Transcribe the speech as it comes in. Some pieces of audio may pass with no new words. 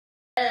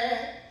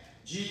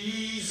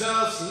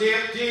Jesus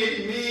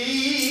lifted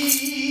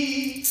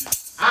me.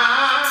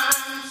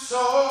 I'm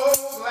so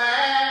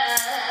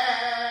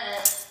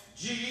glad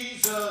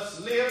Jesus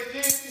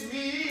lifted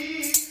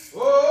me.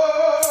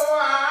 Oh,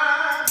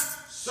 I'm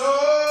so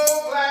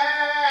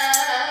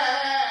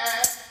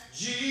glad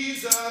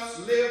Jesus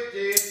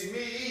lifted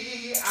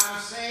me.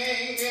 I'm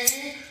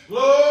singing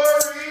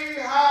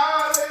glory,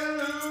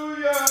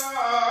 hallelujah.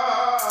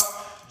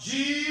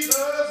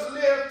 Jesus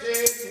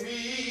lifted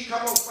me.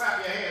 Come on, clap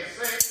your hands.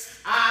 Say,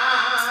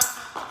 I'm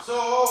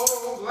so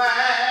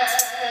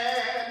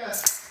glad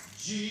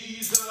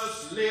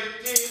Jesus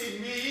lifted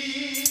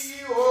me.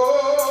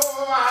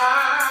 Oh,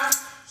 I'm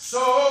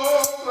so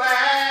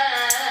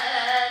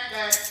glad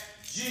that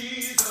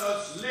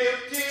Jesus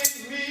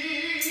lifted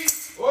me.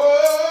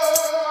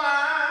 Oh,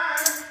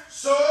 I'm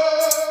so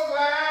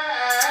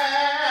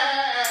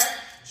glad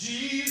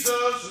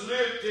Jesus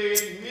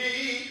lifted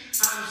me.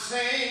 I'm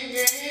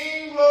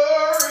singing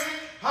glory,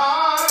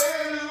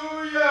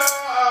 hallelujah.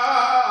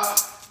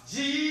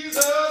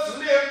 Jesus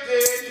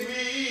lifted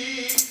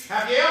me.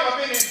 Have you ever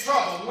been in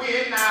trouble?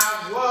 When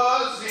I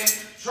was in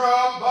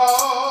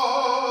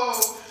trouble,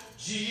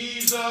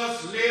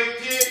 Jesus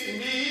lifted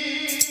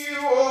me.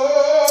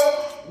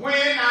 Oh,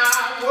 when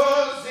I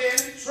was in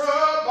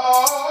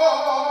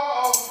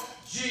trouble,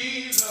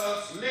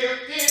 Jesus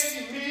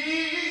lifted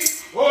me.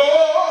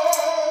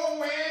 Oh,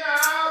 when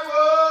I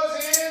was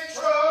in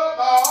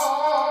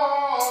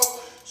trouble,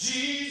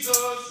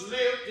 Jesus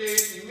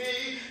lifted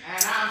me.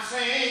 And I'm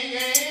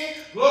singing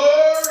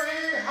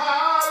glory,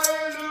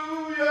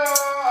 hallelujah.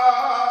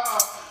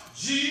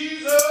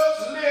 Jesus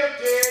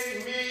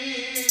lifted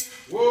me.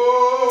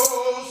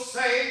 Oh,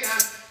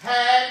 Satan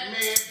had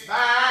me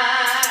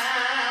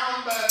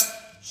bound, but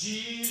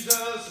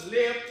Jesus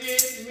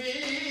lifted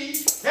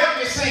me. Help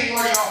me sing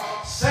for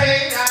y'all.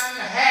 Satan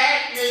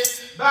had me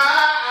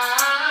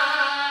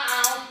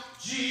bound.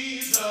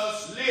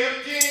 Jesus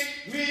lifted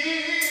me.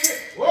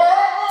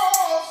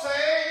 Oh,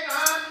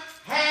 Satan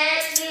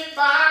had me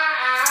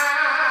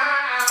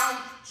bound.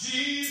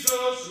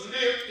 Jesus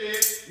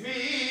lifted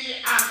me.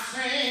 I'm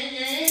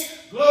singing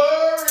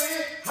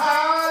glory,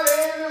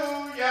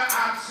 hallelujah.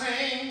 I'm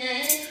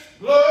singing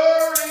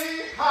glory,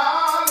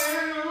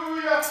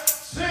 hallelujah.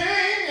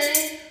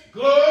 Singing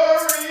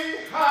glory,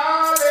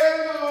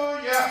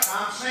 hallelujah.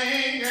 I'm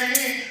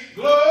singing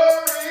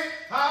glory,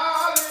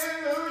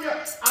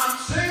 hallelujah. I'm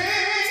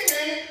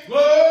singing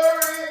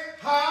glory,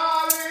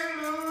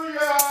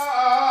 hallelujah.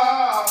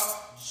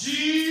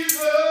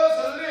 Jesus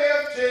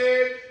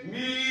lifted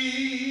me.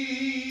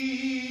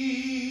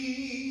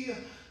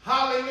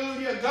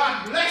 Hallelujah.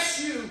 God bless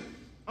you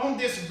on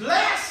this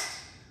blessed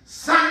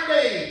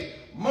Sunday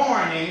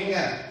morning.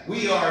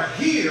 We are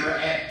here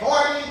at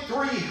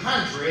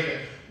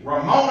 4300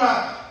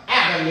 Ramona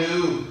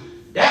Avenue,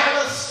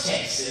 Dallas,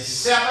 Texas,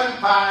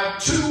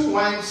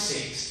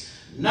 75216.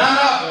 None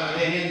other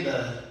than in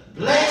the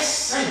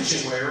blessed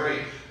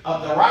sanctuary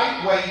of the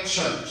Right Way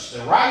Church,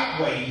 the Right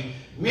Way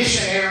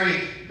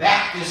Missionary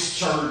Baptist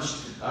Church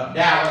of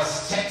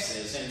Dallas,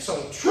 Texas. And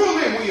so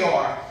truly we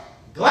are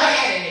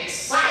glad and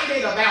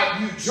excited about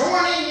you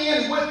joining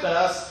in with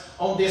us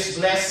on this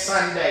blessed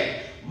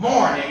Sunday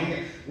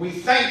morning. We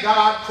thank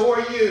God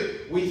for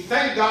you. We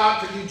thank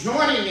God for you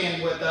joining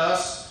in with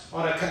us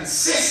on a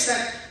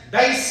consistent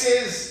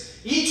basis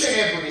each and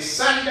every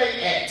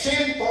Sunday at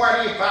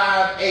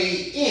 10:45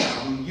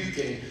 a.m. You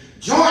can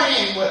join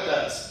in with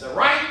us, the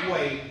Right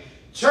Way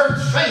Church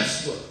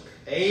Facebook.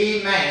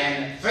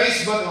 Amen.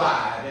 Facebook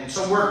Live. And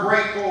so we're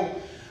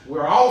grateful.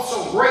 We're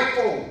also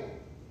grateful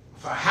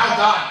for how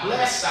God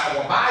blessed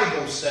our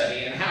Bible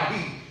study and how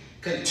He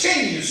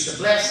continues to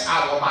bless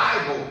our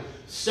Bible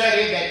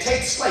study that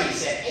takes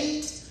place at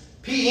 8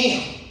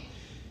 p.m.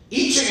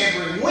 each and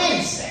every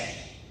Wednesday.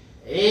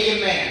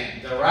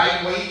 Amen. The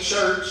Right Way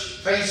Church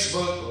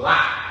Facebook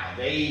Live.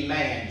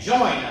 Amen.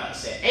 Join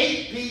us at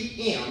 8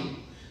 p.m.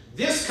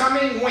 this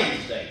coming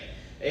Wednesday.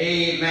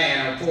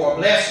 Amen. For a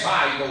blessed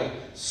Bible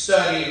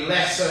study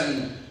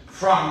lesson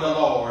from the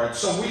Lord.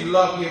 So we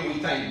love you. We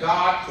thank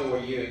God for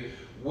you.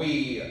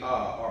 We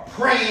are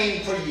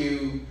praying for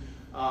you.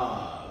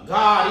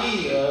 God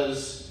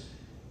is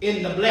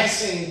in the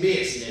blessing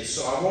business.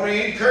 So I want to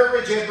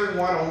encourage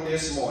everyone on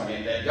this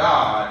morning that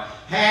God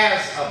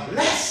has a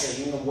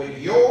blessing with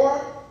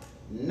your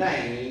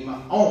name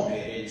on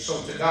it. And so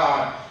to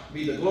God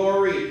be the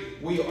glory.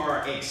 We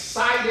are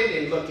excited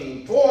and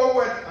looking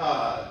forward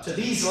to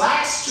these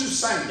last 2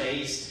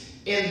 Sundays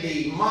in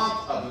the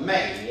month of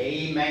May.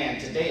 Amen.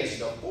 Today is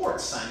the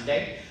 4th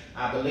Sunday,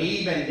 I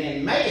believe, and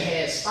then May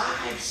has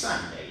 5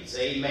 Sundays.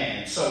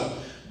 Amen. So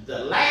the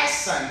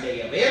last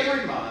Sunday of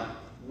every month,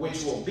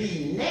 which will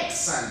be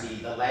next Sunday,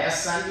 the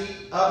last Sunday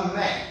of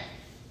May,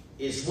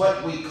 is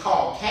what we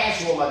call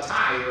Casual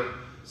Attire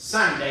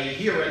Sunday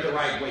here at the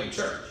Right Way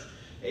Church.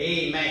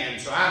 Amen.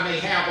 So I may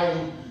have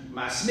on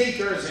my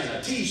sneakers and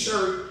a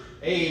t-shirt,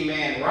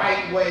 amen,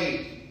 Right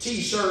Way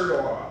t-shirt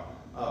or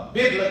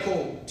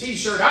biblical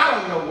t-shirt. I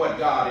don't know what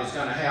God is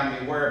going to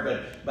have me wear,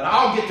 but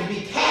I'll get to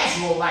be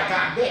casual like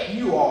I bet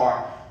you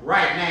are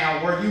right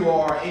now where you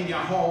are in your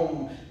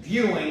home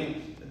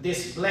viewing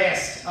this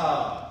blessed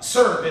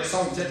service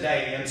on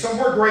today. And so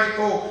we're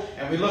grateful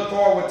and we look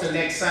forward to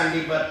next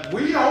Sunday, but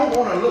we don't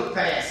want to look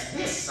past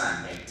this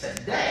Sunday.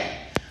 Today,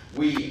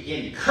 we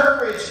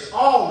encourage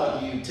all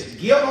of you to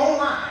give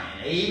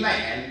online.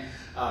 Amen.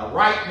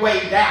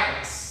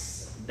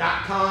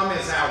 RightWayDallas.com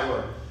is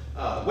our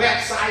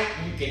website.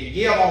 You can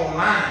give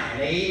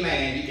online.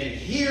 Amen. You can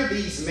hear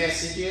these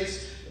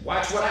messages.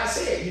 Watch what I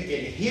said. You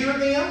can hear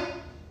them.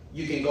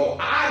 You can go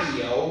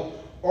audio,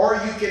 or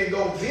you can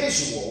go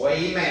visual.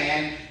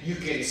 Amen. You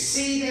can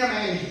see them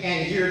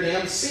and hear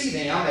them, see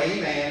them.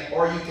 Amen.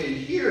 Or you can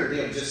hear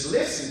them, just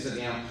listen to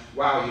them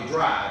while you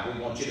drive. We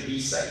want you to be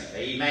safe.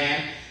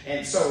 Amen.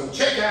 And so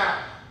check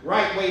out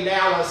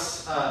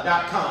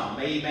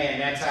RightWayDallas.com. Amen.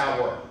 That's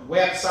our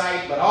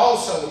website. But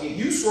also, if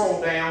you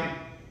scroll down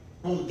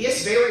on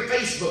this very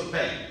Facebook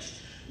page,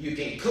 you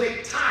can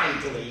click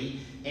Tidely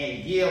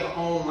and give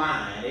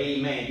online.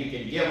 Amen. You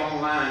can give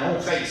online on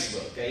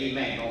Facebook.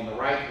 Amen. On the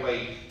Right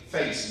Way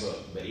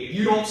Facebook. But if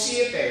you don't see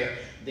it there,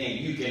 then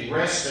you can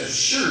rest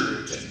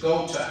assured to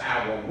go to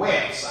our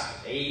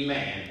website.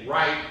 Amen.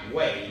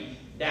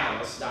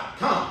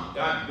 RightWayDallas.com.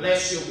 God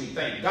bless you. We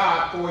thank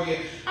God for you.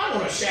 I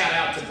want to shout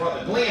out to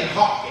Brother Glenn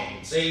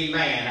Hawkins.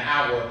 Amen.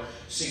 Our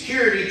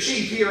security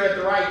chief here at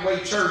the Right Way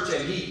Church,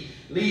 and he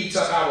leads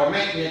up our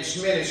maintenance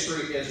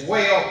ministry as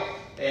well.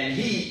 And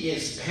he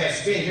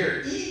has been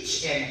here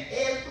each and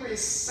every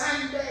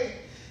Sunday.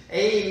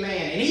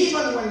 Amen. And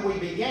even when we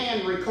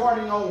began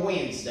recording on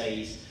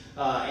Wednesdays,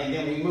 and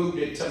then we moved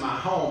it to my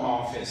home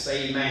office,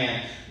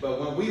 amen.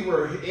 But when we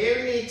were,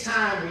 every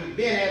time we've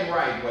been at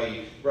Right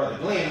Way, Brother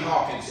Glenn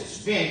Hawkins has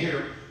been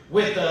here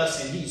with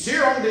us, and he's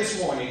here on this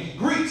morning. He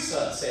greets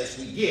us as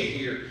we get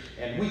here,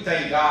 and we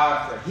thank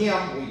God for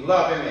him. We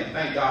love him and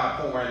thank God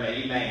for him,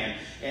 amen.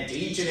 And to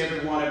each and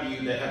every one of you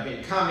that have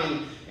been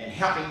coming and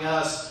helping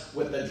us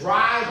with the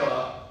drive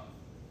up,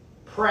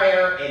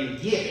 prayer, and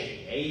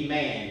giving,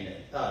 amen.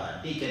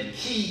 Deacon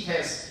Keith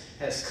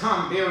has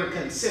come very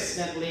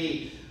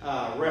consistently.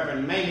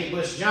 Reverend Mamie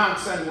Bush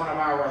Johnson, one of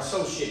our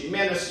associate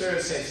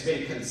ministers, has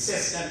been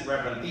consistent.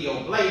 Reverend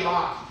Theo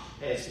Blaylock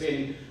has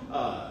been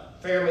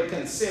fairly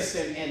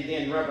consistent. And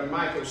then Reverend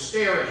Michael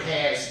Sterrett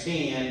has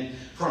been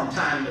from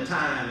time to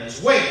time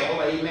as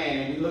well. Amen.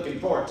 And we're looking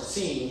forward to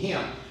seeing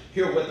him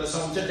here with us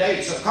on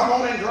today. So come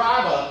on and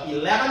drive up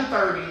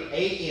 11:30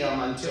 a.m.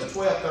 until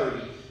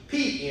 12:30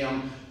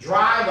 p.m.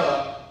 Drive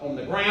up on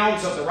the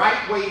grounds of the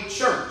Right Way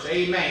Church.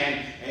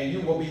 Amen. And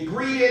you will be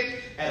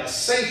greeted at a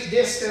safe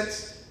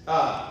distance,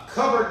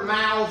 covered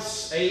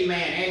mouths,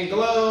 amen, and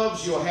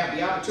gloves. You'll have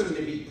the opportunity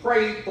to be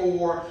prayed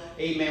for,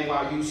 amen,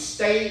 while you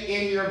stay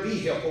in your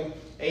vehicle,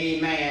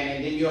 amen.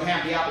 And then you'll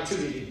have the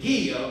opportunity to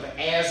give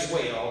as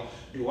well.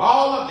 Do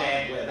all of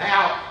that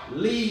without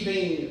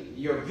leaving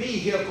your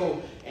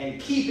vehicle and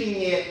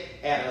keeping it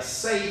at a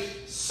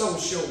safe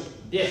social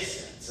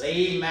distance.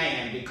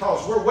 Amen.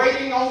 Because we're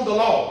waiting on the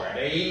Lord.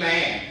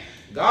 Amen.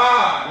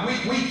 God,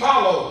 we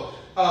follow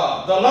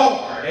the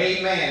Lord.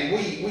 Amen.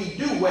 We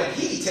do what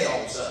he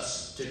tells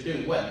us to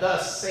do, what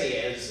thus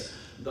says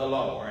the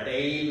Lord.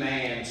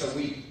 Amen. So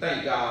we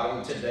thank God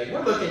on today.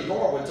 We're looking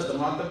forward to the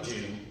month of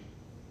June.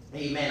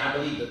 Amen. I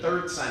believe the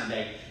third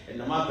Sunday in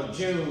the month of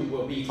June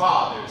will be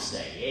Father's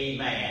Day.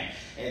 Amen.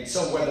 And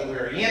so whether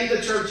we're in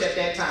the church at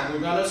that time, we're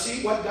going to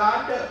see what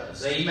God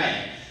does.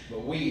 Amen.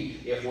 But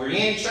if we're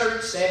in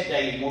church that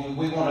day,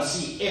 we want to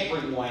see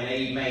everyone,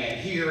 amen,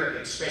 here,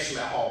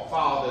 especially all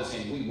fathers,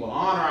 and we will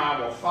honor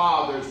our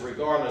fathers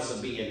regardless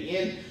of being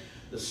in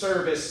the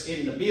service,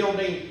 in the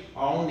building,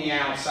 or on the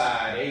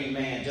outside,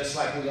 amen. Just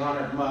like we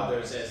honored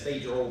mothers as they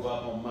drove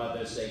up on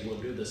Mother's Day,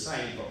 we'll do the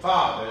same for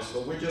fathers,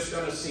 but we're just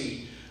going to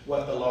see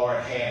what the Lord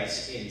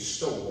has in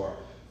store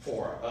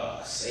for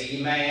us,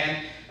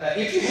 amen.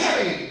 If you have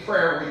any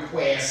prayer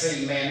requests,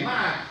 amen,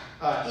 my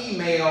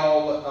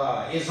email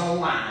is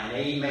online.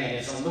 Amen.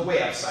 It's on the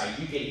website.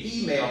 You can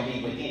email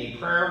me with any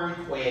prayer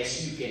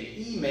requests. You can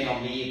email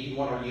me if you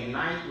want to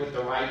unite with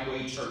the Right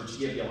Way Church,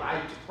 give your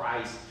life to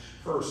Christ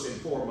first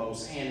and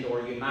foremost, and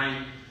or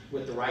unite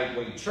with the Right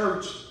Way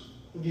Church.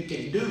 You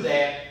can do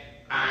that.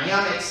 I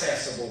am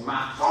accessible.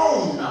 My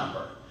phone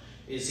number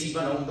is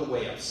even on the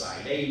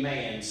website.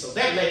 Amen. So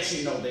that lets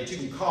you know that you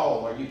can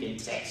call or you can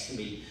text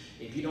me.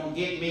 If you don't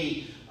get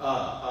me,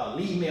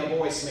 leave me a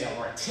voicemail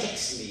or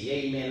text me.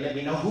 Amen. Let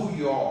me know who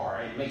you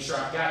are and make sure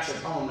I've got your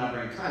phone number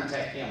and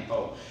contact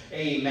info.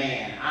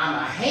 Amen. I'm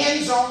a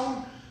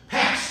hands-on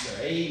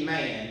pastor.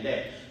 Amen.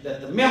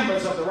 That the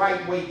members of the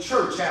Right Way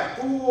Church have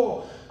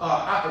full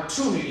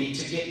opportunity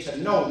to get to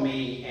know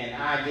me, and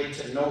I get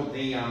to know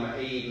them.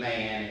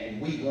 Amen. And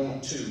we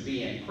want to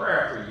be in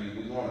prayer for you.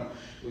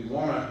 We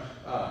want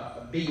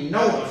to be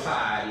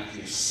notified if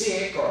you're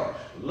sick or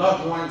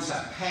loved ones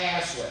have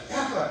passed,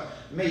 whatever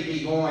may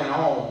be going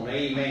on,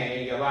 amen,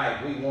 in your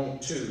life. We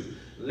want to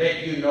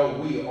let you know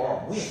we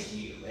are with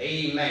you,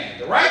 amen.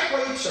 The Right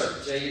Way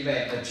Church,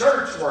 amen. The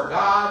church where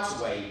God's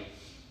way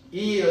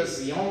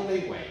is the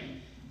only way,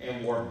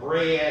 and where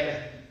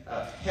bread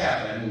of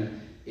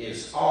heaven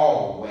is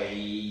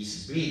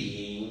always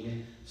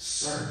being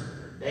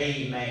served.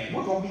 Amen.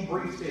 We're going to be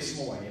brief this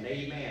morning.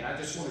 Amen. I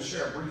just want to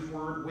share a brief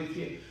word with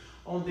you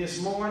on this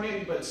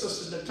morning, but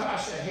Sister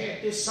Natasha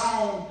had this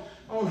song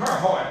on her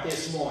heart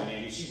this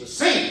morning, and she was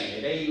singing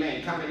it.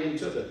 Amen. Coming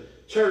into the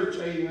church.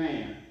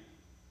 Amen.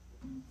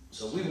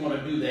 So we want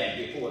to do that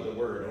before the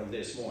word on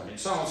this morning. The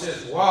song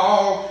says,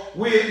 walk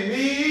with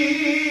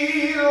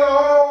me,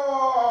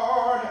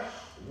 Lord,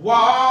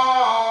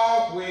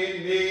 walk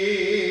with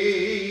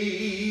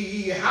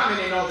me. How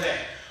many know that?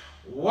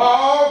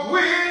 Walk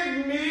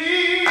with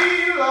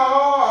me,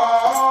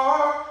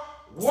 Lord,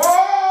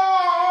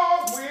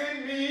 walk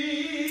with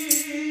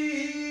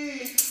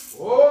me.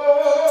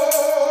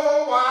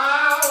 Oh,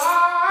 while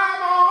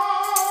I'm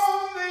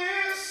on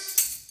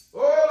this,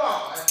 oh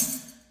Lord,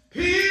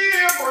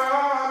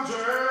 pilgrim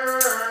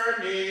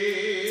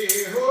journey,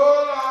 oh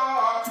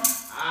Lord,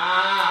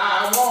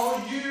 I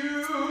want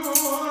you,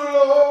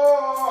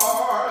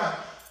 Lord,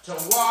 to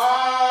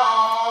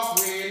walk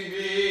with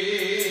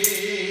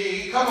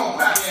me. Come on,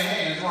 clap your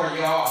hands where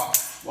you are.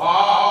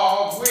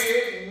 Walk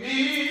with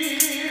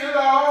me,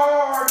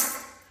 Lord,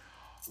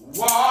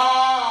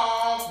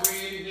 walk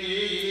with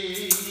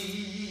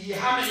me.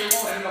 How many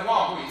want him to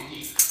walk with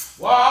you?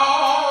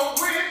 Walk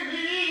with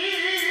me,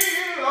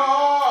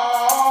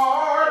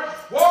 Lord,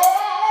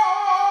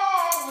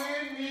 walk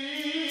with me.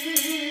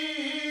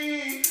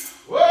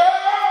 Oh,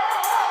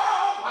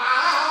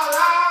 while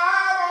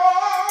I'm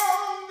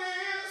on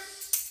this,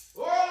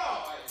 oh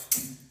Lord,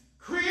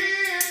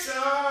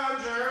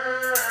 Christian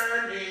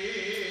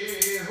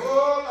journey,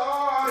 oh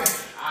Lord,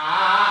 I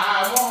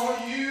want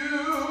you,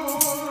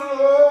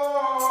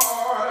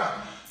 Lord,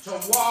 to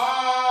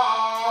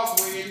walk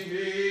with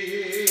me.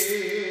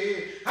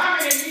 How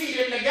many need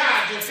him to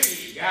guide your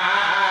feet?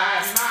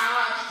 Guide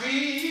my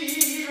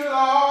feet,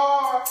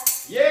 Lord.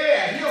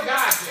 Yeah, he'll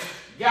guide you.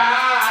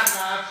 Guide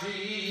my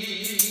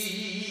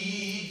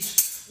feet.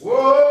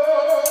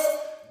 Whoa,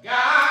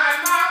 guide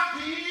my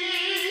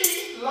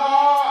feet,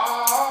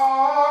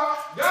 Lord.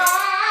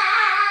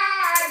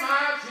 Guide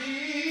my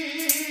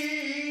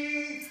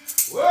feet.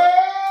 Whoa,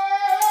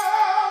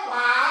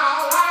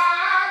 while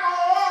I'm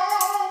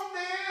on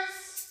this,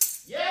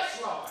 yes,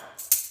 Lord,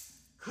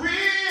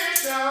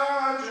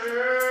 Christian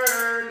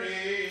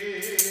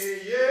journey,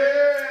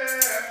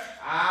 yeah,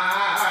 I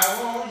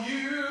want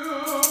you,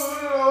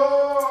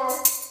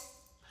 Lord,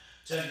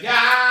 to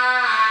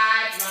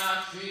guide my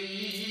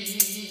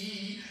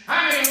feet. How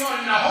many want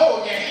him to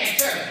hold your hand?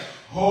 Tell me,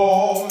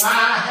 hold my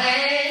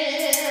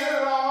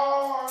hand,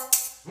 Lord.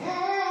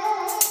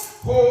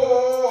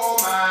 Hold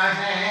my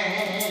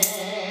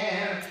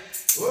hand,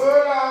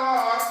 oh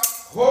Lord.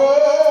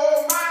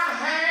 Hold my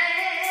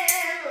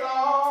hand,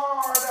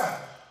 Lord.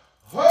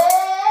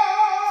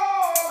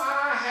 Hold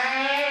my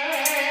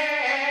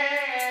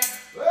hand.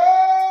 Oh,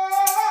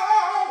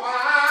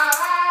 while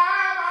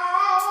I'm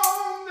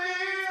on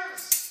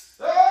this,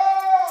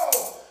 oh,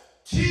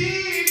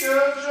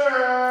 tedious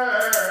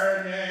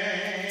journey,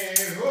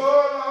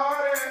 oh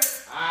Lord,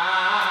 I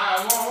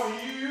want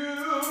you,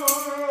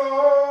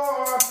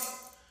 Lord,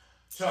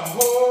 to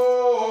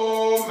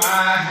hold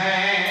my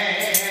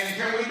hand.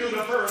 Can we do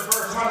the first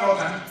verse one more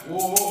time?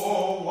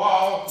 Oh,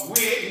 walk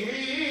with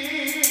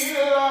me,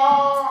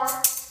 Lord.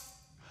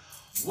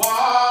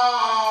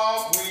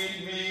 Walk with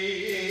me.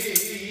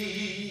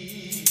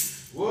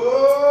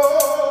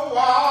 Oh,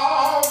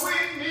 walk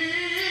with me,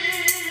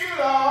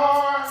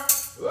 Lord.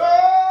 Oh,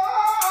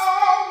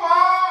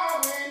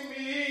 walk with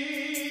me.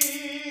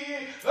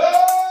 Oh,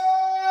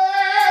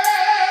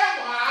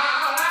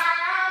 while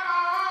I'm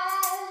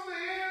on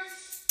this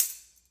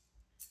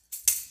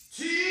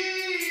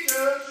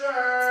Jesus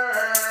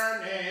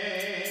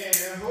journey,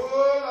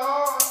 oh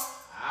Lord,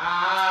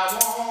 I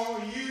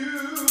want you,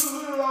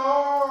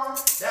 Lord.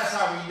 That's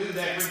how we do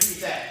that. Repeat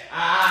that.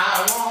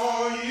 I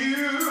want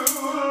you,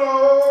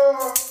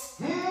 Lord.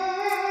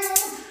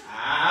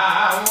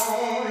 I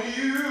want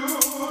you,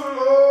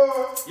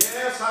 Lord.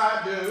 Yes,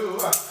 I do.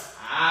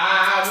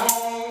 I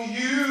want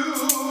you,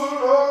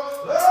 Lord.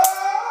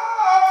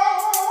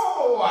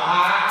 Oh,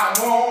 I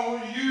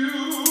want you,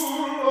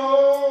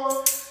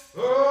 Lord. Oh,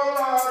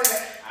 Lord,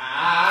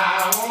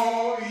 I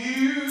want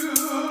you,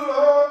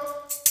 Lord.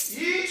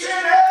 Each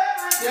and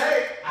every day,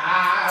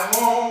 I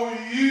want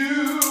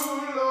you,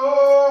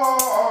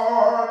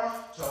 Lord,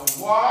 to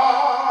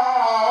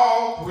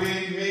walk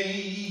with me.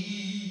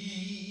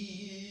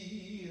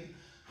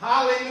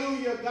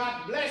 Hallelujah. God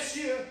bless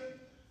you.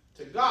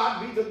 To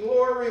God be the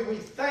glory. We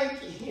thank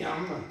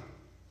him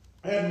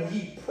and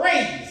we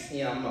praise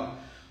him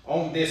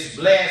on this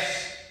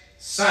blessed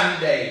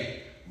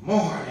Sunday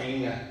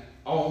morning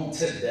on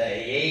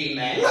today.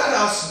 Amen. Let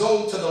us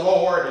go to the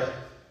Lord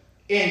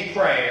in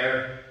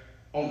prayer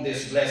on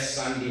this blessed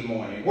Sunday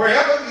morning.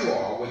 Wherever you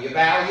are, will you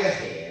bow your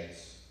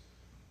heads,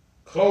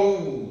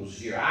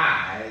 close your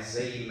eyes,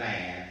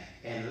 amen,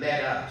 and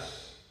let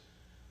us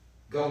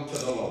go to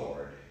the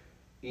Lord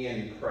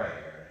in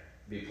prayer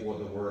before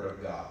the Word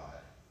of God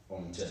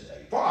on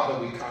today.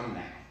 Father, we come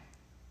now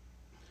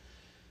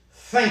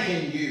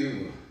thanking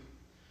you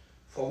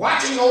for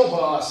watching over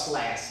us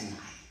last night.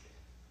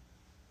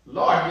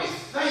 Lord, we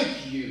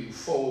thank you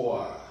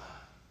for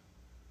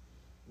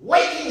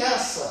waking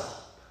us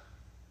up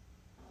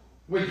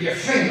with your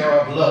finger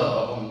of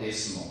love on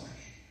this morning.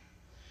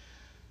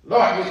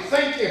 Lord, we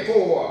thank you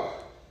for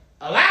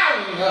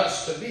allowing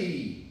us to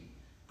be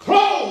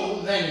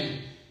clothed and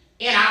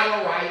in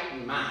our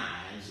right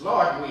minds.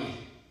 Lord, we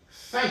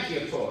thank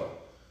you for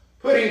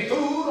putting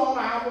food on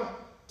our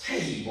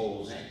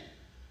tables and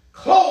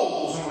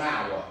clothes on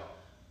our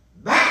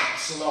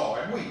backs,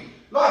 Lord. We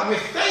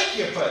thank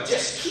you for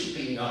just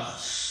keeping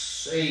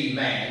us.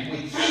 Amen.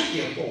 We thank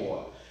you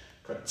for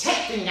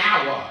protecting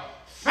our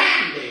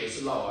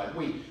families, Lord.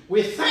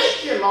 We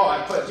thank you,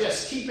 Lord, for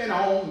just keeping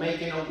on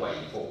making a way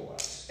for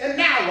us. And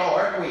now,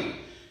 Lord,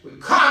 we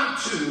come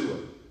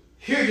to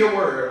hear your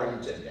word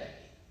on today.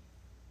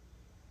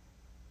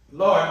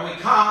 Lord, we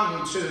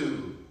come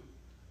to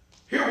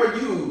hear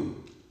what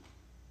you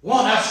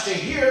want us to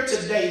hear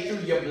today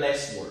through your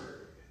blessed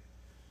word.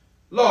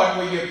 Lord,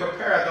 will you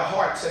prepare the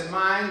hearts and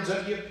minds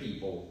of your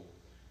people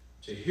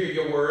to hear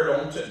your word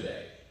on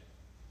today?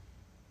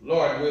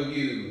 Lord, will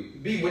you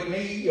be with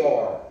me,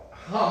 your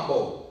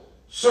humble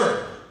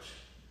servant?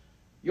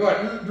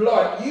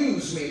 Lord,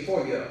 use me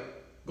for your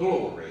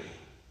glory.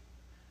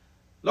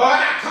 Lord,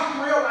 I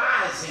come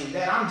realizing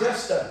that I'm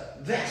just a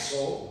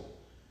vessel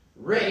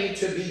ready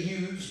to be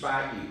used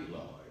by you,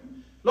 Lord.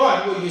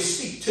 Lord, will you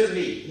speak to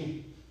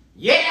me,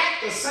 yet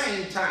at the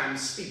same time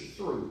speak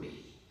through me?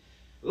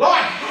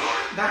 Lord,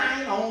 have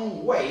thine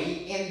own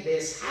way in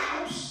this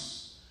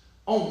house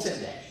on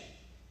today,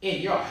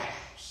 in your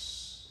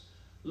house.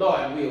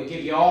 Lord, we'll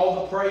give you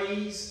all the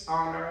praise,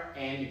 honor,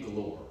 and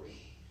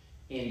glory.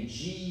 In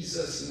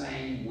Jesus'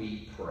 name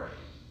we pray.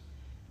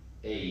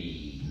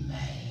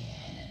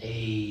 Amen.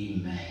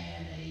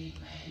 Amen.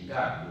 Amen.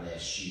 God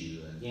bless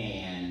you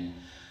again.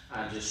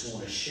 I just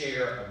want to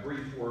share a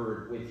brief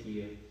word with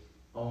you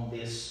on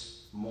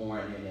this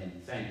morning,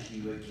 and thank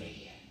you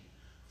again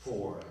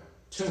for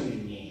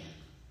tuning in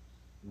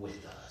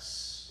with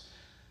us.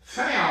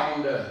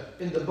 Found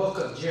in the book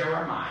of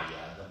Jeremiah,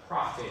 the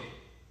prophet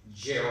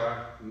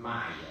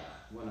Jeremiah,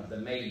 one of the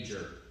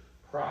major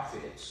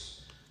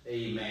prophets,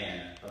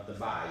 amen, of the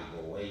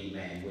Bible,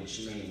 amen, which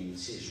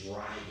means his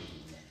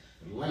writing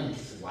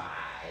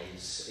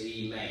lengthwise,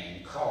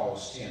 amen,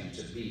 caused him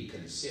to be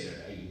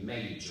considered a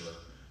major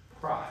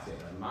prophet.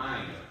 A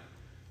minor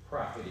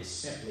prophet is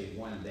simply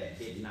one that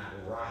did not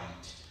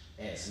write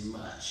as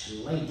much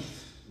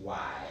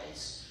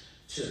lengthwise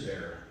to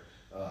their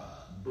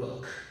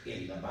book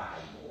in the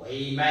Bible.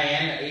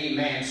 Amen,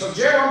 amen. So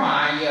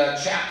Jeremiah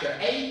chapter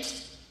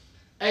 8,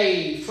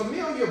 a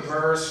familiar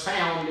verse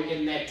found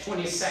in that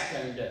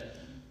 22nd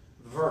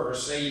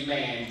verse.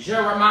 Amen.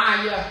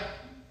 Jeremiah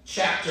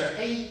chapter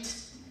 8,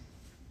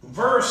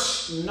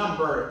 verse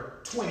number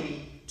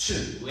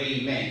 22.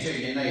 Amen. Tell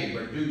your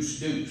neighbor, deuce,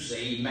 deuce.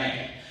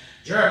 Amen.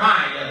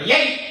 Jeremiah, the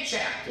 8th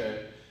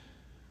chapter,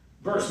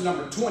 verse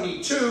number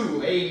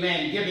 22.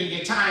 Amen. Giving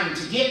you time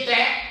to get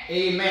that.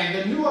 Amen.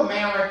 The New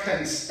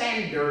American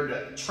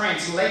Standard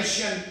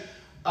Translation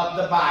of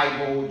the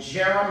Bible,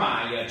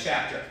 Jeremiah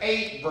chapter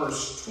 8,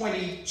 verse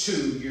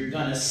 22. You're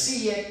going to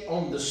see it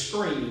on the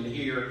screen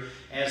here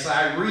as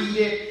I read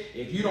it.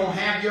 If you don't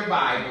have your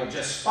Bible,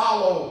 just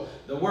follow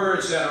the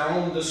words that are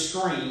on the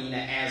screen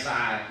as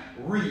I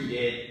read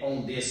it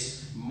on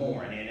this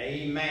morning.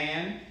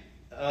 Amen.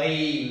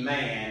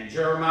 Amen.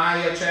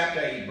 Jeremiah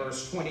chapter 8,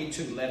 verse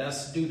 22. Let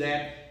us do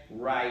that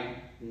right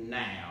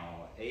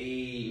now.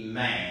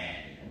 Amen.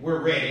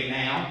 We're ready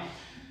now.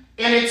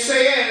 And it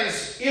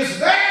says, is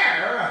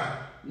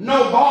there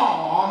no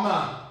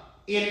balm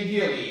in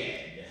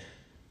Gilead?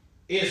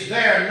 Is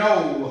there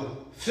no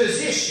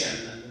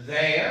physician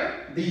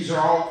there? These are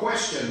all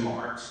question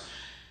marks.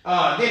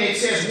 Then it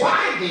says,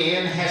 why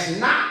then has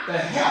not the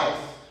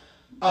health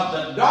of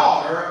the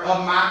daughter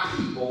of my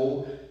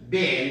people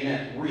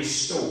been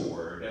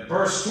restored?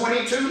 Verse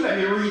 22, let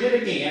me read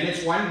it again.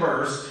 It's one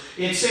verse.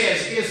 It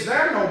says, is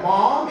there no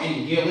balm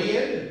in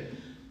Gilead?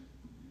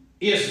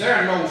 Is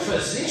there no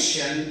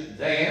physician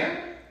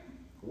there?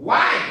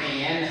 Why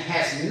then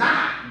has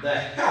not the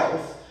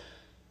health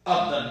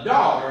of the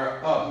daughter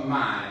of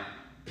my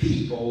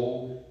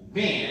people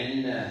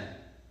been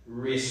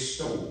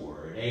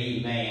restored?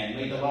 Amen.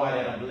 May the Lord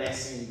add a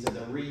blessing to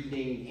the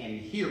reading and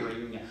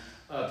hearing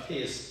of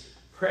his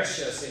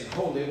precious and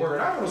holy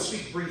word. I want to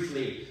speak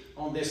briefly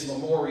on this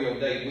Memorial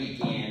Day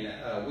weekend.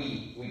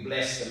 We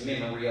bless the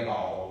memory of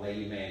all.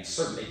 Amen.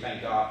 Certainly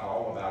thank God for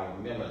all of our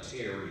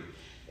military,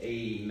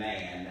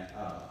 amen,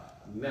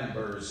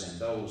 members and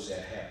those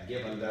that have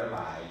given their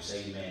lives,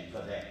 amen,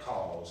 for that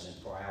cause and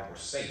for our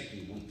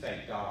safety. We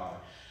thank God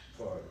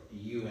for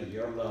you and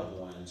your loved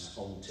ones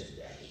on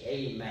today.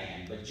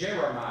 Amen. But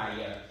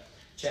Jeremiah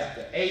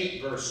chapter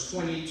 8, verse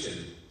 22.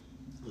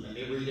 Let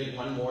me read it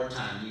one more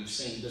time. You've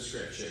seen the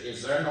scripture.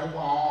 Is there no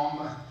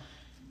balm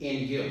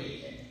in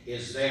Gilead?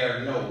 Is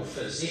there no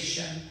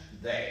physician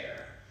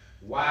there?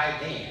 Why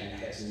then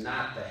has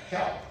not the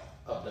health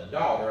of the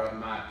daughter of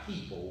my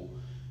people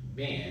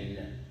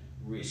been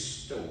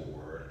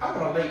restored? I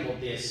want to label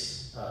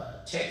this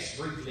text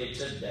briefly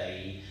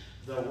today,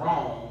 the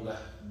wrong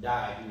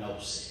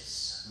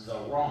diagnosis. The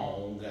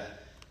wrong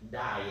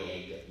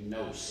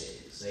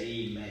diagnosis.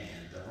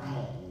 Amen. The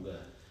wrong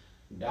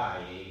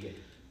diagnosis.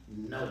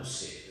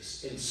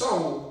 And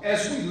so,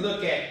 as we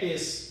look at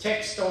this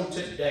text on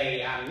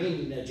today, I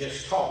mean to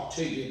just talk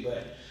to you,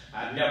 but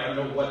I never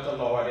know what the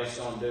Lord is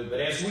going to do.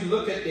 But as we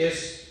look at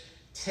this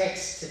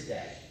text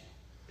today,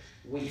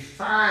 we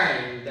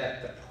find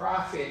that the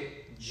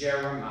prophet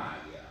Jeremiah,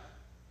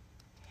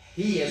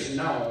 he is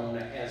known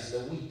as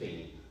the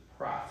weeping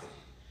prophet.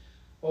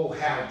 Oh,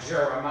 how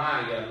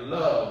Jeremiah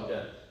loved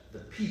the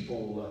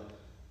people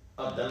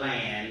of the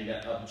land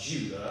of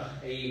Judah.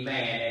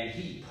 Amen. And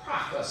he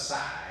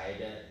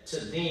prophesied to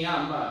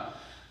them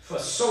for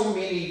so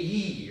many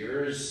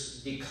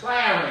years,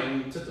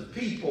 declaring to the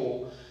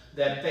people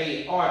that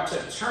they are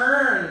to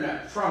turn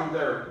from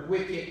their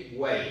wicked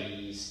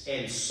ways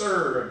and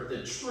serve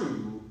the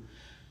true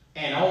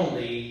and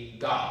only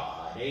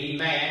God.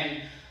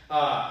 Amen.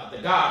 The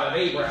God of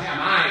Abraham,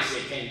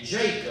 Isaac, and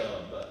Jacob.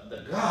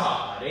 The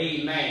God,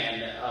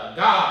 amen.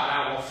 God,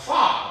 our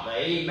Father,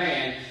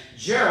 amen.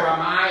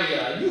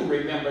 Jeremiah, you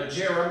remember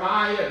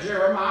Jeremiah.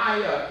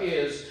 Jeremiah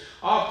is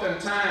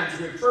oftentimes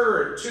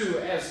referred to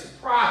as the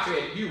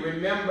prophet. You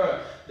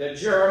remember that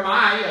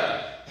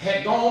Jeremiah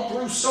had gone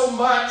through so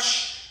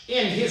much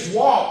in his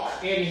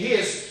walk, in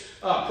his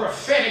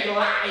prophetic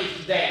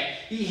life, that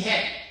he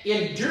had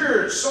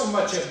endured so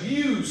much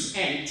abuse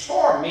and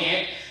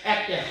torment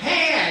at the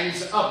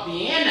hands of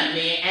the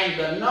enemy and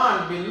the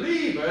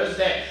non-believers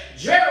that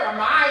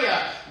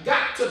Jeremiah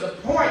got to the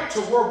point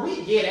to where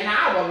we get in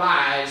our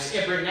lives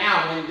every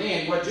now and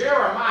then, where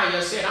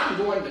Jeremiah said, I'm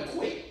going to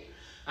quit.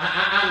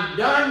 I'm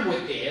done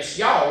with this.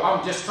 Y'all,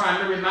 I'm just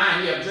trying to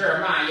remind you of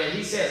Jeremiah.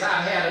 He says,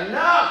 I've had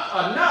enough.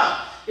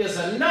 Enough is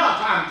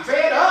enough. I'm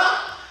fed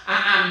up.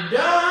 I'm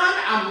done.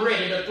 I'm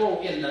ready to throw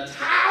in the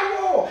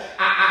towel.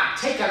 I've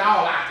taken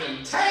all I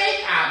can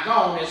take. I've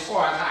gone as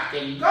far as I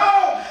can go.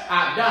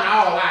 I've done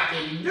all I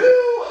can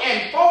do.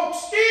 And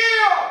folks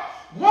still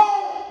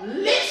won't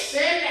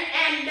listen,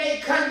 and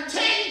they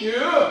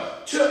continue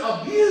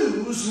to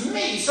abuse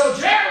me. So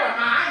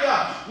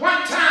Jeremiah,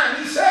 one time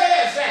he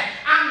says that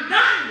I'm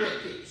done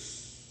with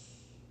this.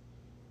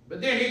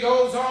 But then he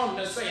goes on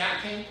to say, I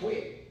can't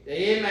quit.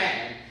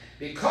 Amen.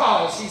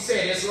 Because he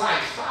said it's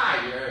like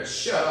fire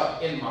shut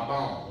up in my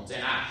bones,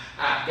 and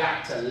I've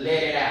got to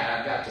let it out.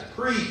 I've got to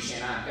preach,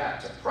 and I've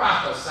got to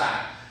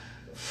prophesy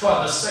for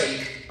the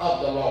sake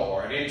of the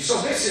Lord. And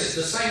so this is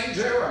the same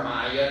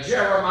Jeremiah.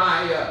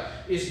 Jeremiah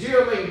is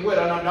dealing with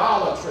an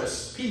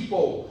idolatrous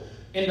people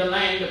in the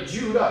land of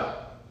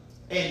Judah.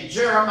 And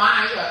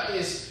Jeremiah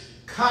is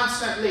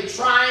constantly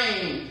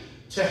trying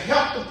to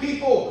help the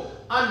people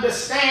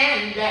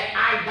understand that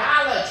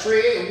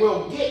idolatry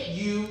will get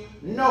you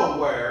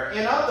nowhere.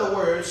 In other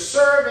words,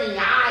 serving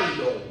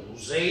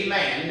idols.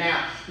 Amen.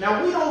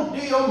 Now we don't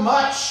deal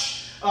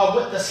much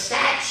with the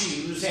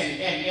statues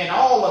and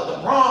all of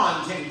the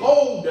bronze and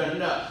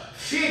golden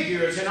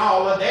figures and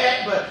all of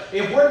that, but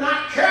if we're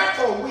not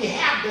careful, we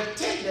have the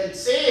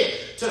tendency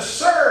to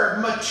serve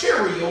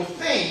material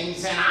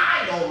things and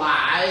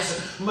idolize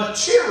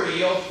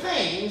material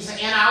things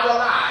in our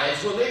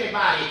lives. Will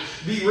anybody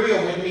be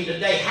real with me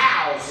today?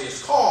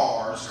 Houses,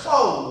 cars,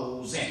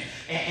 clothes,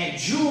 and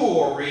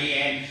jewelry,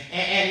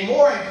 and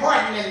more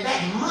important than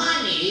that,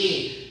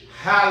 money.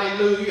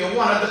 Hallelujah.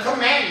 One of the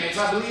commandments,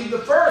 I believe the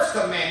first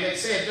commandment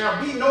says, there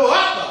be no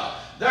other.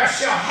 There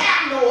shall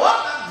have no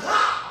other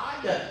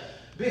God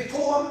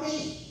before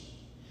me.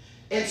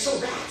 And so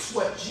that's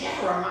what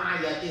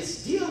Jeremiah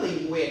is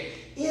dealing with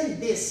in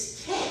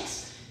this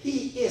text.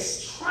 He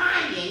is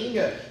trying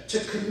to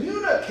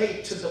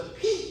communicate to the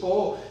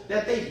people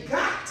that they've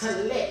got to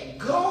let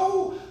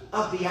go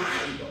of the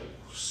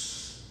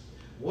idols.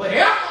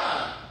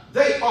 Whatever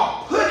they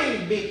are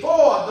putting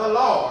before the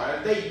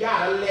Lord, they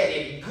got to let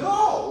it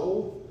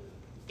go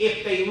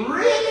if they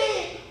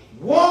really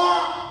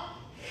want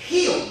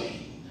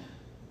healing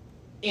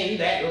in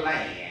that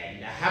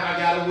land. Have I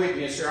got a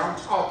witness here? I'm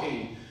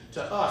talking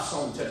to us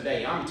on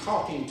today. I'm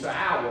talking to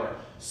our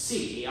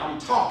city. I'm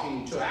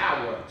talking to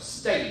our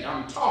state.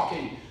 I'm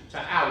talking to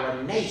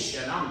our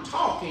nation. I'm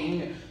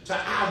talking to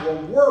our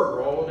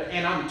world,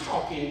 and I'm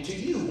talking to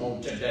you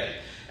on today.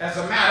 As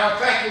a matter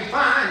of fact, we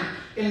find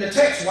in the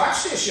text,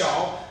 watch this,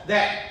 y'all,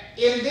 that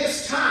in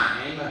this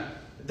time,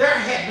 there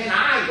had been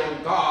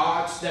idol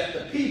gods that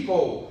the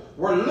people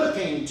were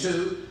looking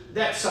to,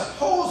 that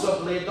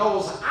supposedly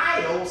those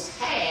idols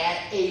had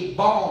a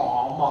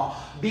balm,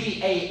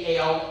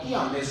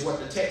 B-A-L-M is what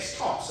the text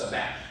talks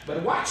about.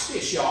 But watch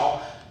this,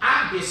 y'all.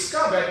 I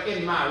discovered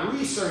in my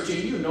research,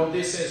 and you know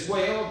this as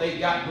well, they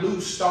got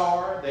Blue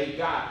Star, they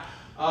got,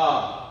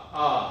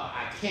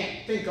 I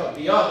can't think of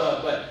the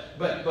other,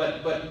 but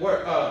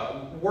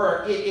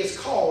where it is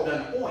called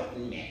an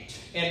ointment.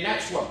 And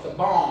that's what the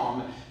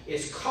balm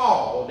is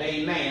called,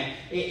 amen.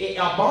 A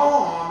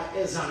balm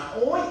is an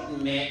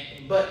ointment,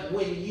 but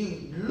when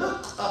you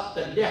look up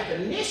the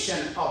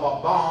definition of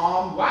a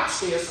balm, watch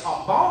this, a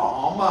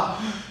balm,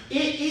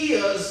 it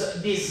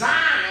is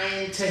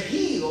designed to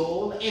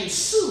heal and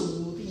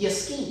soothe your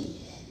skin.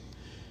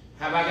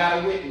 Have I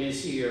got a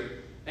witness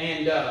here?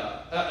 And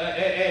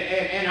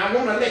I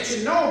want to let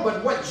you know,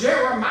 but what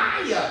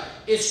Jeremiah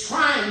is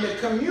trying to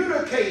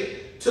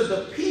communicate to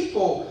the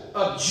people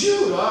of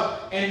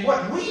Judah, and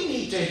what we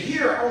need to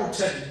hear on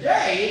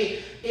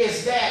today,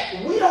 is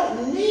that we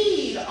don't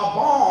need a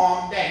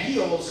balm that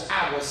heals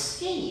our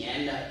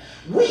skin.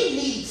 We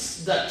need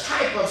the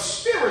type of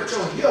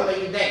spiritual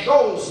healing that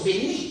goes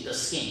beneath the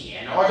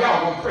skin. Or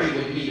y'all gonna pray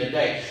with me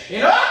today.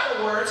 In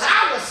other words,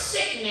 our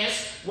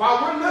sickness,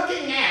 while we're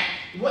looking at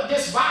what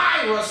this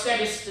virus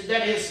that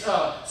is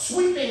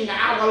sweeping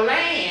our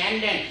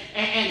land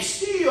and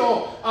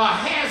still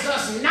has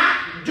us not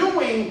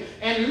doing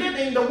and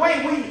living the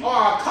way we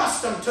are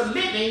accustomed to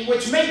living,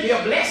 which may be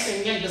a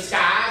blessing in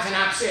disguise, and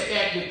I've said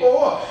that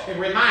before and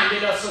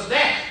reminded us of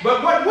that.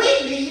 But what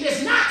we need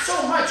is not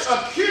so much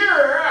a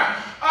cure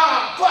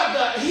for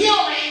the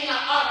healing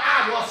of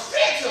our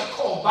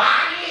physical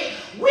body.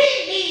 We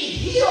need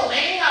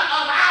healing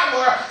of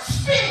our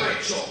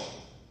spiritual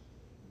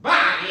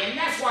body. And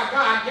that's why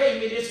God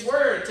gave me this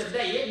word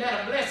today. Isn't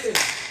that a blessing?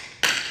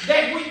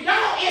 That we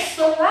don't, it's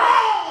the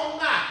wrong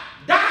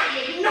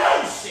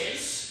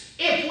diagnosis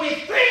if we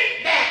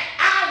think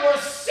that our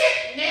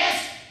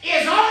sickness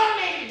is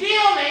only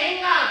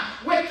dealing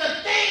with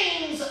the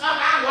things of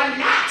our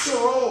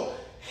natural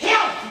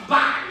health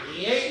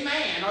body.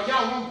 Amen. Or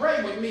y'all want to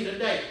pray with me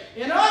today?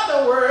 In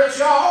other words,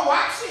 y'all,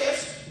 watch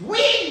this. We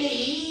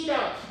need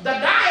the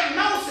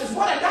diagnosis.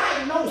 What a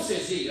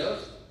diagnosis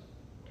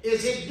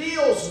is it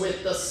deals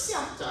with the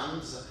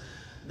symptoms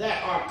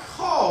that are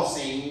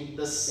causing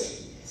the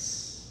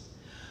sickness.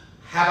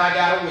 Have I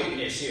got a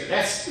witness here?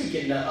 That's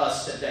speaking to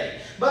us today.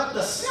 But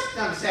the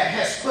symptoms that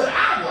has put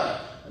our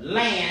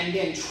land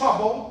in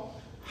trouble,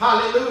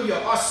 hallelujah,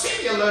 are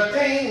similar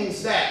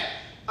things that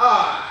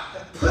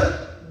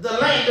put the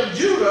land of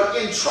Judah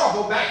in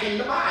trouble back in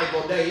the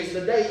Bible days,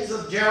 the days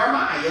of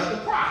Jeremiah,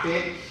 the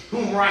prophet,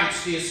 whom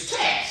writes this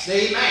text.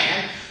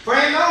 Amen. For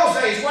in those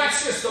days,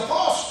 watch this, the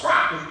false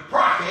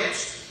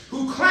prophets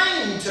who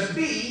claimed to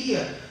be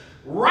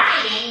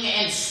writing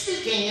and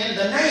speaking in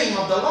the name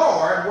of the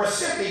Lord were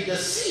simply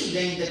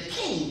deceiving the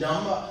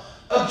kingdom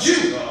of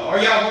Judah. Or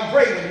y'all gonna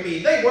pray with me?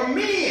 They were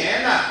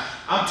men.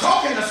 I'm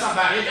talking to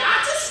somebody.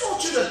 I just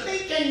want you to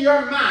think in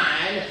your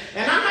mind,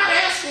 and I'm not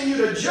asking you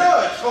to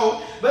judge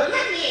folk, but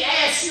let me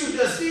ask you,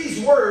 does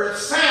these words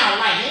sound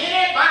like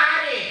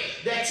anybody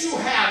that you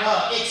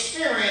have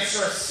experienced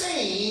or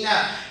seen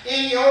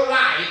in your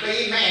life?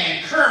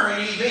 Amen.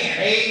 Current event.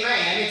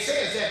 Amen. It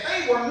says that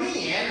they were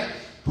men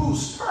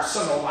whose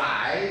personal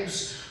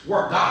lives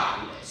were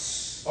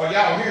godless. Are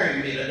y'all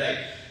hearing me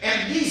today?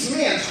 And these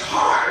men's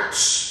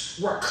hearts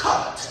were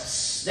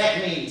covetous.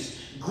 That means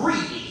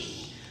greedy.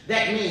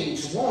 That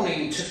means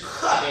wanting to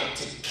covet,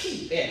 to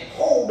keep and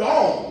hold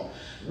on,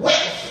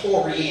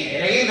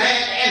 wealth-oriented.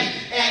 Amen.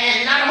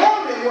 And not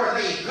only were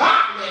they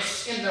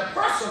godless in their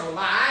personal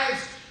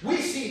lives, we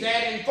see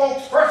that in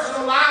folks'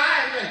 personal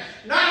lives. And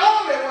not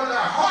only were their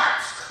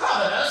hearts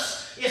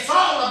covetous, it's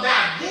all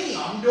about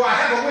them. Do I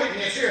have a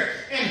witness here?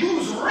 And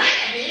whose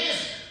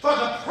remedies for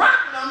the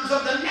problems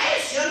of the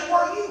nation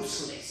were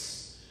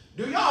useless.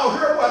 Do y'all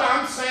hear what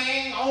I'm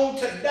saying on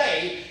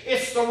today?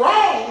 It's the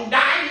wrong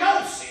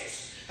diagnosis.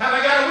 Have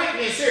I got a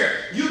witness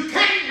here? You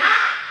cannot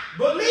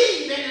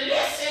believe and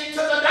listen to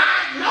the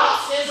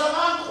diagnosis of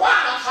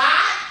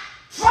unqualified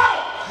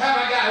folk. Have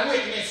I got a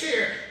witness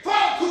here?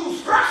 Folk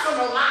whose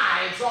personal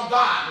lives are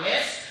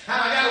godless.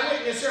 Have I got a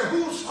witness here?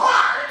 Whose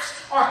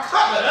hearts are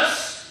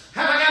covetous.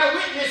 Have I got a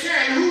witness here?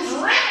 And whose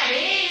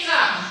remedies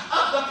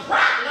of the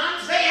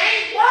problems, they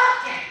ain't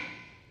working.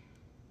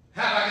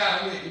 Have I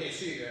got a witness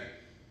here?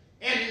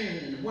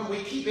 And when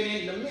we keep it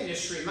in the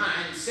ministry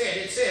mindset,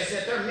 it says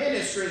that their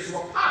ministries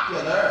were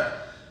popular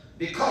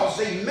because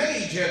they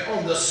majored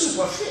on the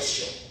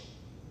superficial.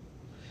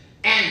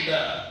 And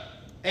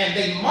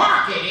they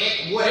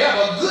marketed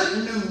whatever good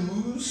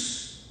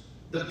news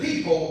the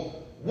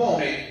people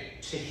wanted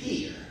to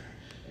hear.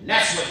 And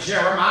that's what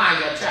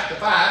Jeremiah chapter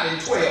 5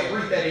 and 12,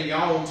 read that in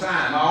your own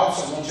time. I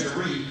also want you to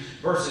read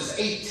verses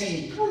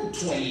 18 through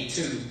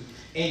 22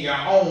 in your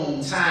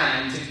own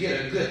time to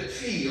get a good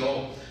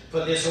feel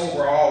for this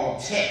overall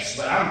text,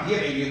 but I'm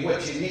giving you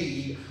what you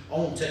need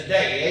on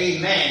today.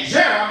 Amen.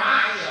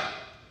 Jeremiah,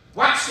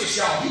 watch this,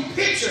 y'all. He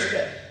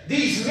pictured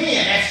these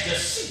men as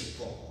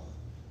deceitful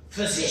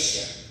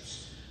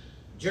physicians.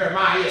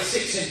 Jeremiah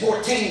 6 and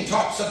 14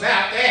 talks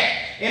about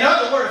that. In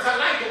other words, I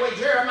like the way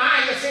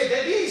Jeremiah said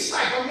that these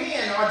type of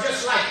men are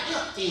just like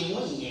empty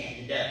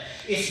wind.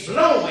 It's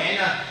blowing,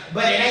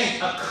 but it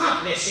ain't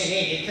accomplishing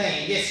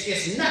anything.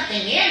 It's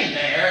nothing in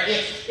there.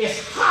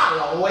 It's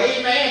hollow.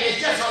 Amen.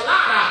 It's just a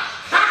lot of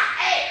hot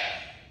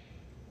air.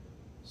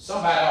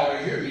 Somebody ought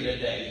to hear me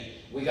today.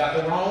 We got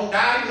the wrong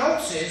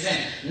diagnosis,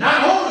 and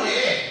not only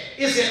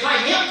is it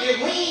like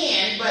empty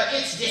wind, but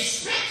it's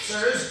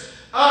dispensers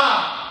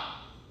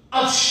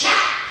of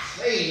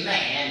shouts.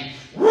 Amen.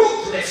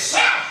 Ruthless,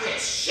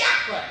 selfish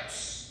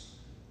shepherds.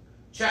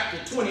 Chapter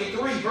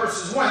 23,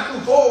 verses 1 through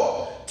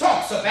 4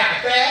 talks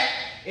about that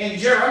in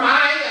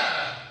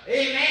Jeremiah.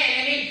 Amen.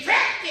 And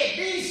infected.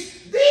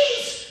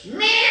 These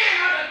men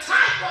are the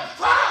type of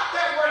folk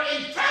that were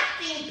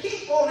infecting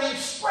people and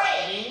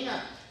spreading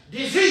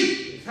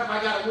disease. Have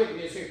I got a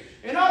witness here?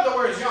 In other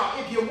words, y'all,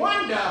 if you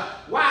wonder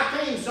why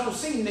things don't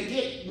seem to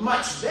get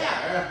much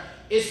better,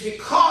 it's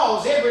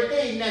because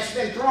everything that's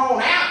been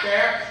thrown out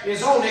there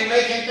is only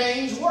making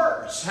things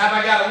worse. Have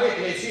I got a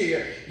witness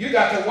here? You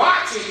got to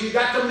watch it. You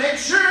got to make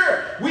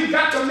sure. We've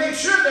got to make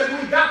sure that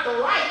we've got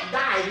the right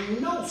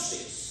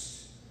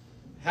diagnosis.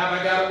 Have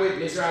I got a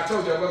witness here? I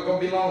told you I wasn't going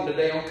to be long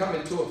today. I'm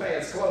coming to a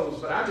fast close,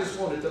 but I just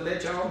wanted to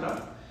let y'all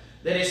know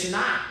that it's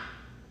not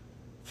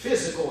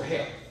physical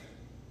health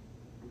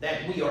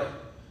that we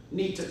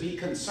need to be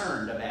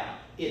concerned about.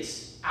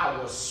 It's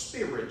our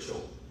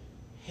spiritual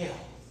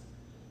health.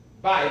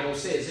 Bible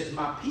says, it's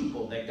my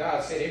people, that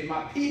God said, if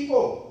my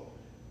people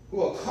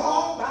who are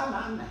called by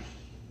my name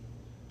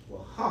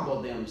will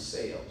humble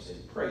themselves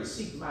and pray,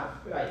 seek my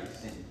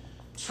face, and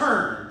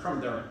turn from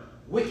their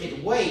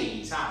wicked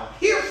ways, I'll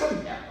hear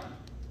from heaven,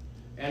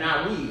 and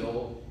I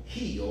will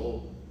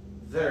heal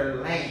their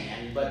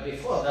land. But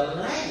before the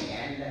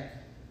land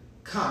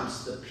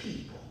comes the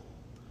people.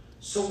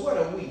 So what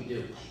are we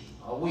doing?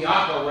 Are we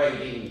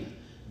operating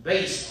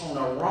based on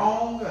a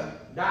wrong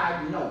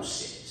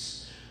diagnosis?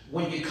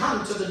 When you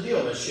come to the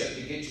dealership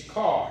to get your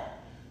car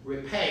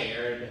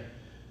repaired,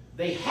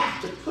 they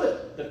have to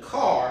put the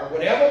car,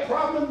 whatever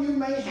problem you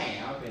may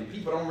have, and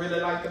people don't really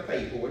like to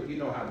pay for it, you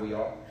know how we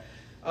are,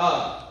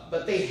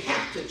 but they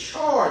have to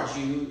charge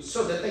you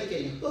so that they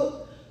can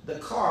hook the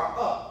car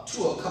up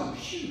to a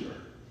computer.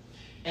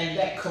 And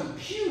that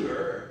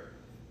computer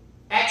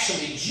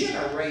actually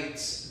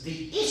generates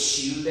the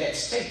issue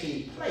that's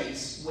taking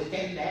place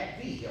within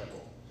that vehicle.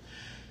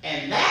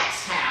 And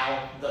that's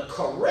how the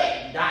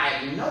correct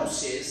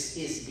diagnosis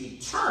is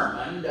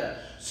determined,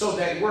 so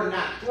that we're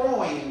not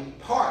throwing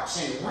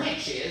parts and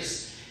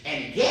wrenches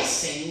and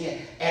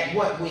guessing at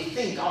what we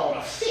think ought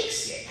to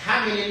fix it.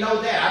 How many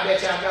know that? I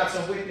bet y'all got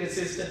some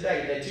witnesses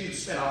today that you've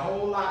spent a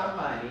whole lot of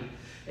money,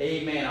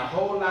 amen, a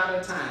whole lot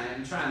of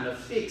time trying to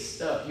fix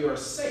stuff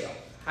yourself.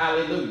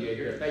 Hallelujah.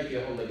 Here, thank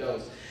you, Holy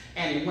Ghost.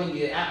 And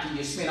after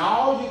you spent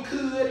all you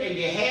could and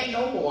you had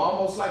no more,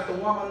 almost like the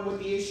woman with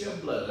the issue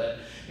of blood.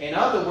 In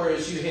other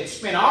words, she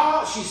spent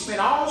all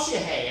she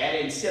had.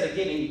 Instead of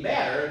getting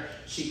better,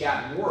 she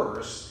got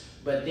worse.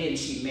 But then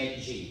she met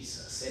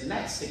Jesus. And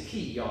that's the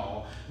key,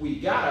 y'all.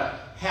 We've got to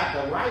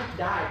have the right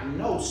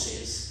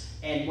diagnosis.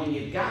 And when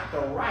you've got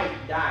the right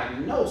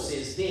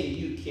diagnosis, then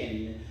you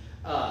can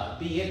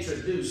be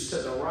introduced to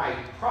the right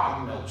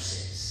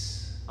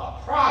prognosis. A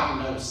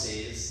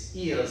prognosis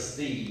is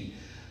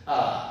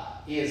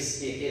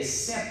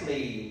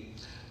simply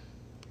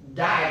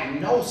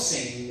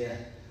diagnosing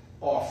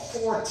or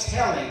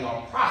foretelling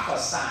or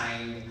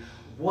prophesying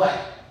what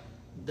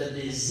the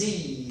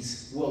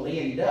disease will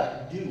end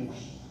up doing.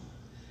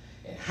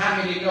 And how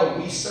many know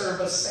we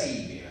serve a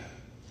Savior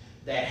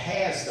that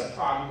has the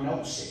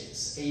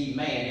prognosis?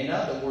 Amen. In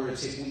other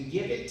words, if we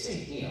give it to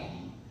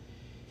him,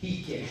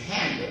 he can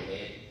handle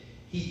it,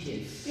 he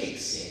can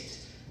fix it,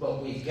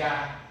 but we've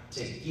got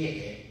to give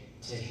it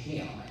to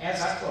him.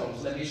 As I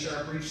close, let me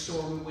share a brief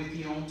story with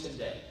you on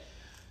today.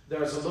 There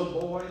was a little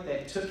boy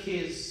that took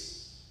his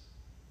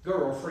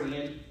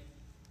girlfriend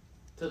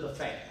to the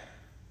fair.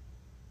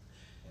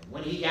 And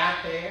when he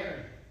got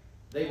there,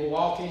 they were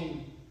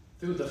walking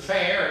through the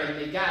fair, and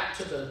they got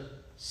to the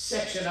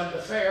section of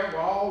the fair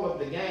where all of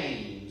the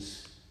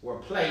games were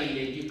played,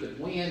 and you could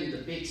win the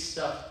big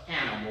stuffed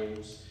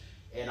animals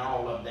and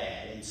all of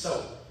that. And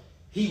so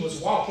he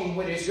was walking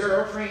with his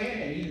girlfriend,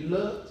 and he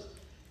looked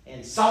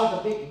and saw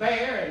the big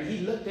bear, and he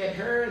looked at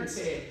her and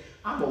said,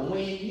 I'm going to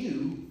win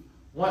you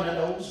one of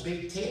those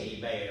big teddy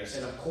bears.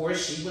 And of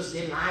course, she was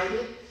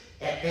delighted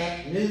at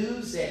that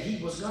news that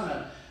he was going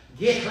to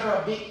get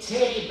her a big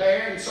teddy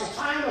bear. And so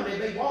finally,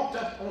 they walked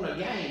up on a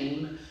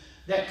game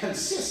that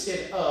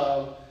consisted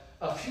of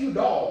a few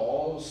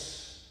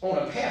dolls on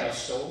a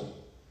pedestal,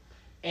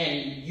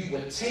 and you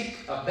would take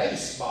a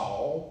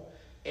baseball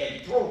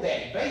and throw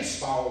that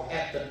baseball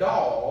at the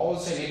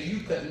dolls, and if you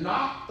could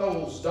knock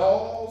those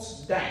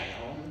dolls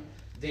down,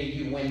 then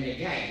you win the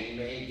game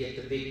and get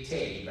the big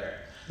teddy bear.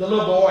 The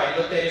little boy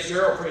looked at his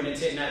girlfriend and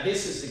said, now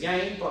this is the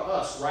game for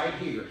us right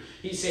here.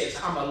 He says,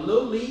 I'm a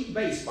little league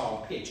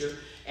baseball pitcher,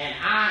 and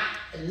I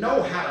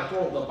know how to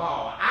throw the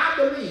ball. I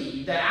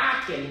believe that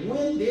I can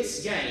win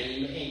this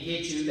game and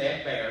get you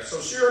that bear.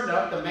 So sure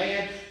enough, the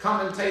man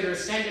commentator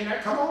is standing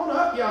there. Come on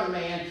up, young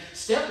man.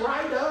 Step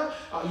right up.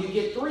 You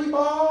get 3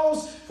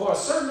 balls for a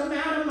certain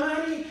amount of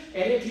money.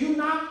 And if you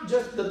knock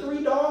just the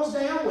 3 dolls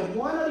down with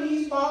one of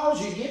these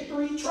balls, you get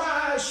 3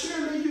 tries.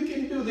 Surely you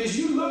can do this.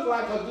 You look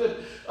like a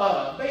good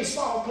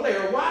baseball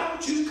player. Why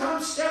don't you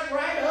come step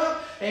right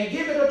up and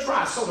give it a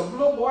try? So the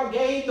little boy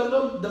gave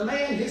the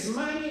man his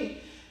money.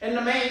 and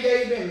the man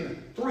gave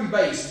him 3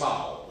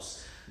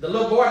 baseballs. The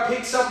little boy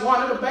picks up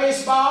one of the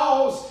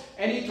baseballs,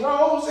 and he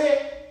throws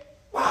it,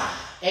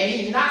 and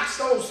he knocks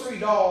those 3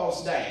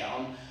 dolls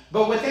down.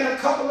 But within a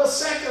couple of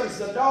seconds,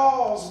 the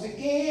dolls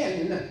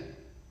begin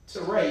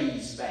to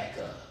raise back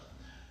up.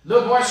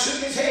 Little boy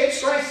shook his head,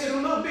 scratched it a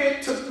little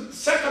bit, took the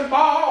second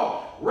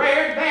ball,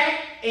 reared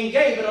back, and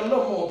gave it a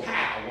little more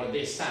power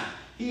this time.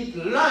 He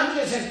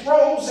lunges and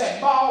throws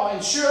that ball,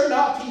 and sure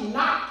enough, he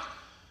knocked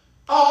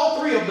all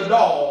 3 of the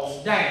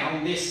dolls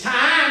down this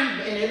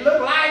time, and it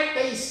looked like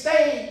they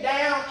stayed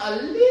down a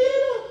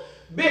little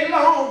bit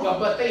longer,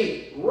 but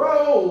they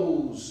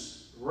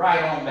rose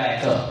right on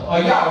back up.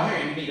 Are y'all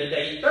hearing me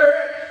today?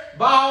 3rd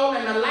ball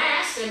and the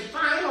last and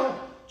final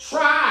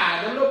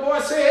try. The little boy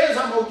says,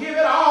 I'm going to give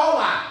it all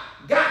I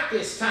got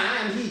this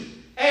time. He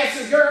asks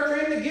his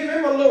girlfriend to give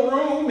him a little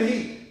room.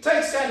 He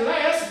takes that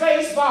last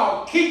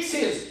baseball, keeps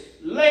his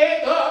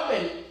leg up,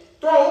 and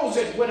throws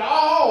it with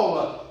all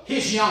of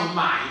his young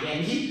might.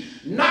 And he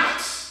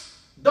knocks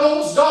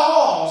those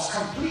dolls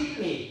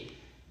completely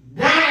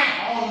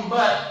down.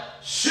 But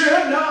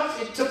sure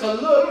enough, it took a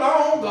little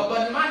longer,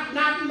 but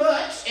not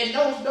much. And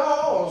those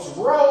dolls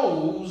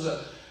rose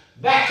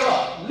back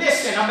up.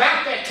 Listen,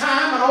 about that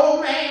time, an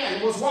old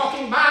man was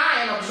walking by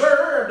and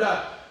observed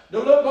the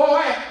little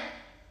boy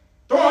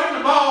throwing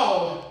the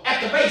ball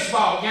at the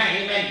baseball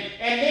game.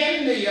 And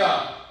then the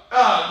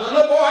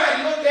little boy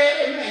looked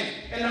at him,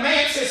 and the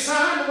man said,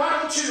 son,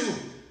 why don't you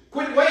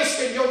quit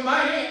wasting your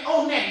money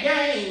on that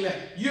game?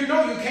 You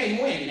know you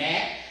can't win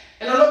that.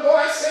 And the little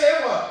boy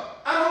said, well,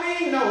 I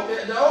don't even know.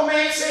 The old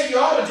man said, you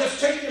ought to just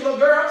take your little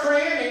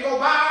girlfriend and go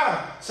buy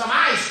her some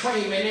ice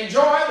cream and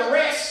enjoy the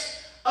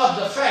rest of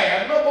the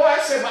fair. The little boy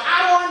said, well,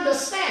 I don't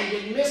understand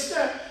it,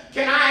 mister.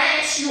 Can I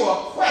ask you a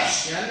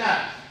question?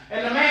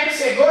 And the man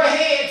said, go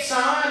ahead,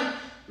 son.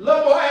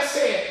 Little boy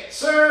said,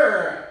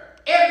 sir,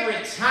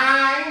 every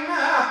time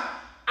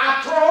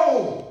I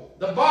throw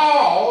the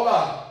ball,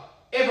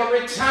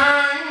 every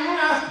time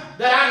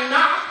that I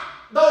knock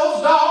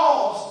those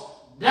dolls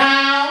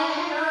down,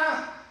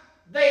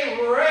 they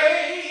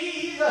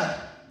raise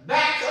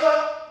back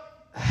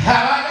up.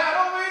 Have I got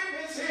a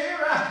witness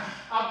here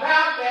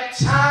about that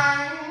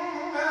time?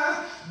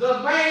 The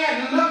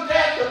man looked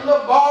at the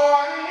little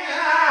boy.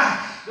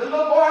 The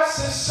little boy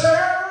said, sir,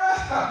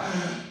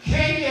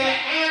 can you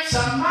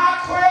answer my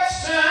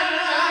question?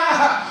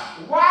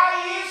 Why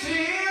is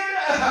it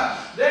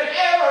that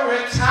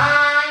every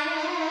time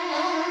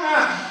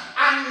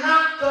I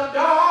knock the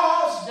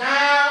dolls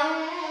down,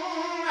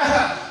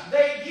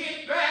 they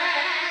get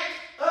back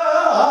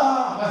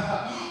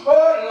up?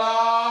 Oh,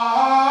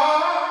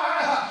 Lord.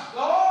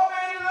 The old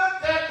man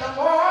looked at the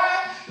boy.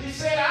 He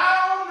said, I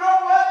don't know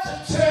what to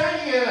tell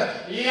you,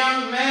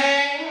 young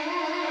man.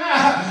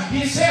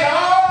 He said,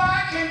 all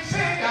I can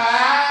figure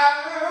out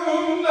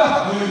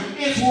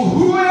is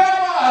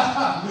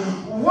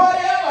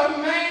whatever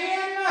man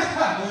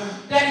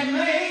that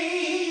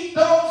made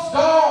those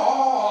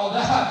dolls,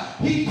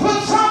 he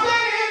put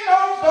something in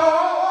those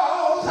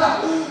dolls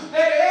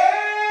that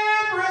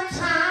every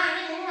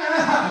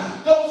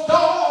time those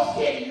dolls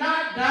get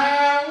knocked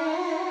down,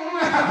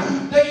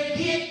 they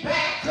get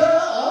back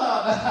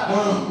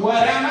up.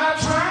 What am I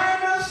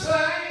trying to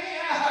say?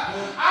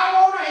 I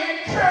want to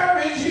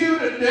encourage you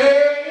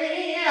today.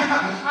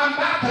 I'm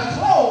about to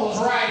close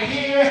right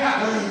here.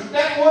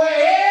 That way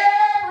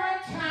every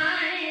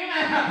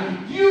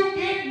time you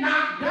get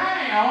knocked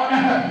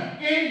down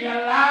in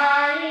your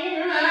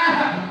life,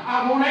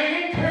 I want to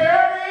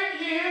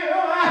encourage you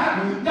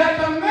that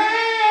the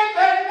man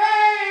that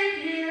made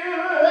you,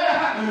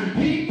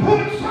 he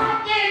put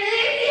something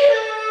in you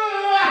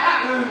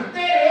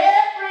that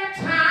every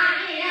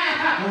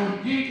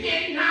time you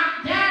get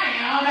knocked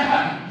down,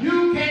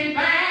 you can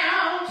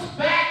bounce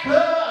back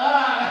up.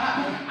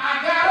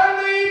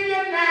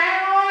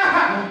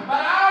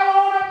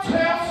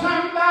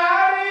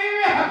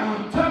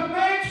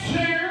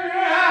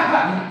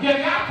 You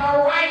got the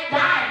right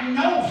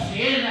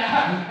diagnosis,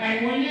 and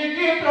when you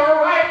get the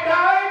right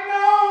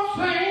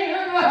diagnosis,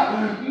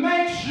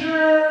 make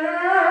sure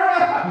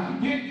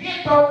you get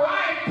the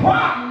right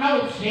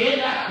prognosis.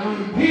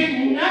 His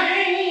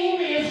name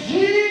is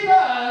Jesus,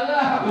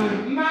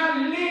 my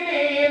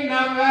lily in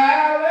the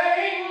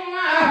valley,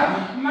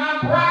 my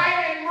bright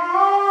and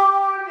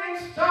morning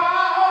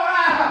star.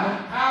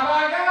 Have I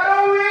got a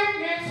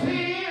witness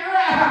here?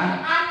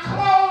 I'm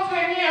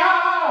closing,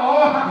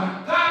 y'all.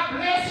 God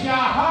bless your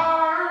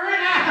heart,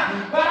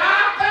 but I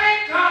thank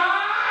God.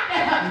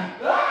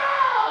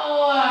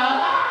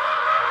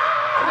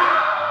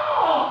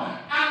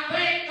 I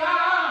thank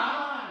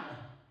God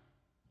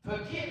for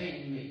giving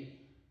me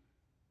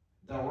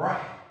the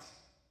right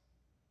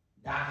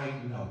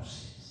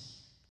diagnosis.